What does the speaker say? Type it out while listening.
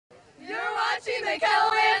watching the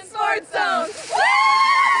KELOLAND SportsZone.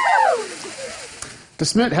 Woo!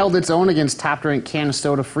 DeSmet held its own against top-ranked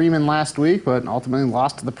Canastota Freeman last week, but ultimately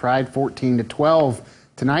lost to the Pride 14-12.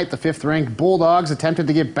 Tonight, the 5th-ranked Bulldogs attempted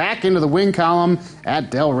to get back into the win column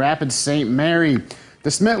at Del Rapids St. Mary.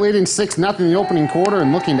 DeSmet leading 6-0 in the opening quarter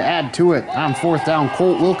and looking to add to it. On 4th down,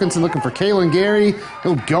 Colt Wilkinson looking for Kalen Gary.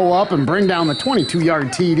 He'll go up and bring down the 22-yard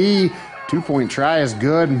TD. 2-point try is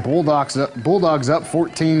good, and Bulldogs up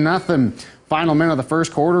 14-0. Final minute of the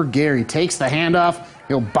first quarter, Gary takes the handoff.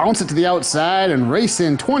 He'll bounce it to the outside and race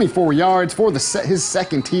in 24 yards for his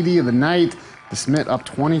second TD of the night. DeSmet up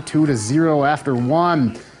 22-0 after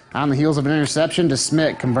one. On the heels of an interception,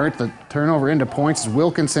 DeSmet converts the turnover into points as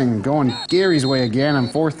Wilkinson going Gary's way again on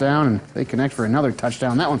 4th down, and they connect for another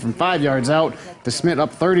touchdown. That one from 5 yards out. DeSmet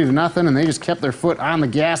up 30-0, and they just kept their foot on the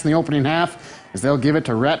gas in the opening half as they'll give it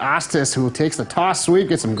to Rhett Ostis, who takes the toss sweep,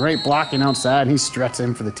 gets some great blocking outside, and he struts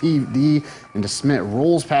in for the TD, and DeSmet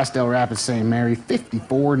rolls past Del Rapids St. Mary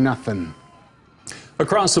 54-0.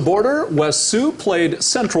 Across the border, West Sioux played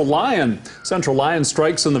Central Lyon. Central Lyon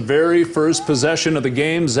strikes on the very first possession of the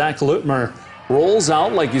game. Zach Lutmer rolls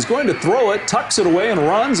out like he's going to throw it, tucks it away and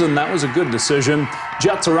runs, and that was a good decision.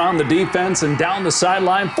 Jets around the defense and down the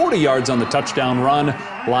sideline, 40 yards on the touchdown run.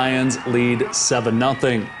 Lions lead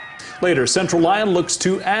 7-0. Later, Central Lyon looks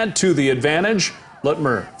to add to the advantage.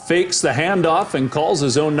 Lutmer fakes the handoff and calls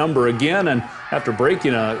his own number again, and after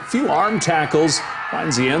breaking a few arm tackles,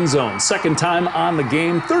 finds the end zone. Second time on the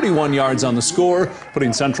game, 31 yards on the score,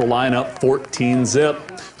 putting Central Lyon up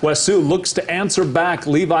 14-0. West Sioux looks to answer back.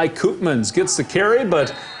 Levi Koopmans gets the carry,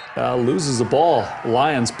 but loses the ball.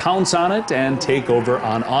 Lions pounce on it and take over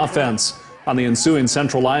on offense. On the ensuing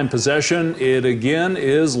Central Lyon possession, it again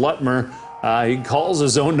is Lutmer. He calls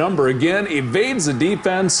his own number again, evades the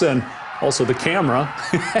defense, and also the camera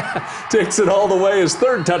takes it all the way. His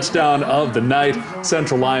third touchdown of the night.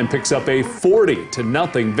 Central Lyon picks up a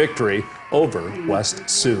 40-0 victory over West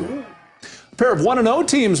Sioux. A pair of 1-0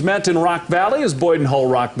 teams met in Rock Valley as Boyden Hull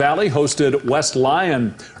Rock Valley hosted West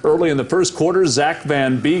Lyon. Early in the first quarter, Zach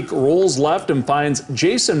Van Beek rolls left and finds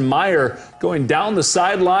Jason Meyer going down the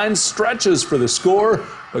sideline, stretches for the score,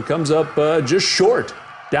 but comes up just short.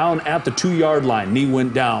 Down at the 2-yard line. Knee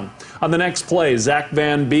went down. On the next play, Zach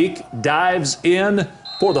Van Beek dives in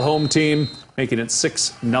for the home team, making it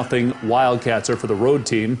 6-0 Wildcats, or for the road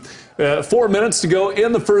team. 4 minutes to go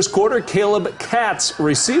in the first quarter. Caleb Katz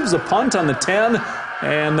receives the punt on the 10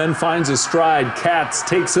 and then finds his stride. Katz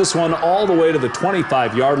takes this one all the way to the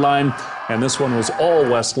 25-yard line, and this one was all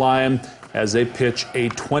West Lyon as they pitch a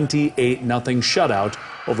 28-0 shutout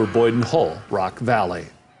over Boyden Hull Rock Valley.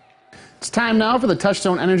 It's time now for the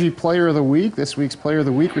Touchstone Energy Player of the Week. This week's Player of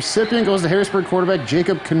the Week recipient goes to Harrisburg quarterback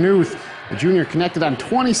Jacob Knuth. The junior connected on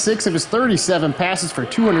 26 of his 37 passes for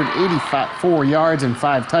 284 yards and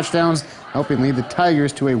 5 touchdowns, helping lead the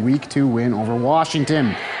Tigers to a Week 2 win over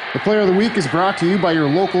Washington. The Player of the Week is brought to you by your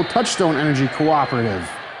local Touchstone Energy Cooperative.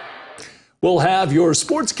 We'll have your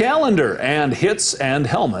sports calendar and hits and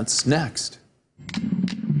helmets next.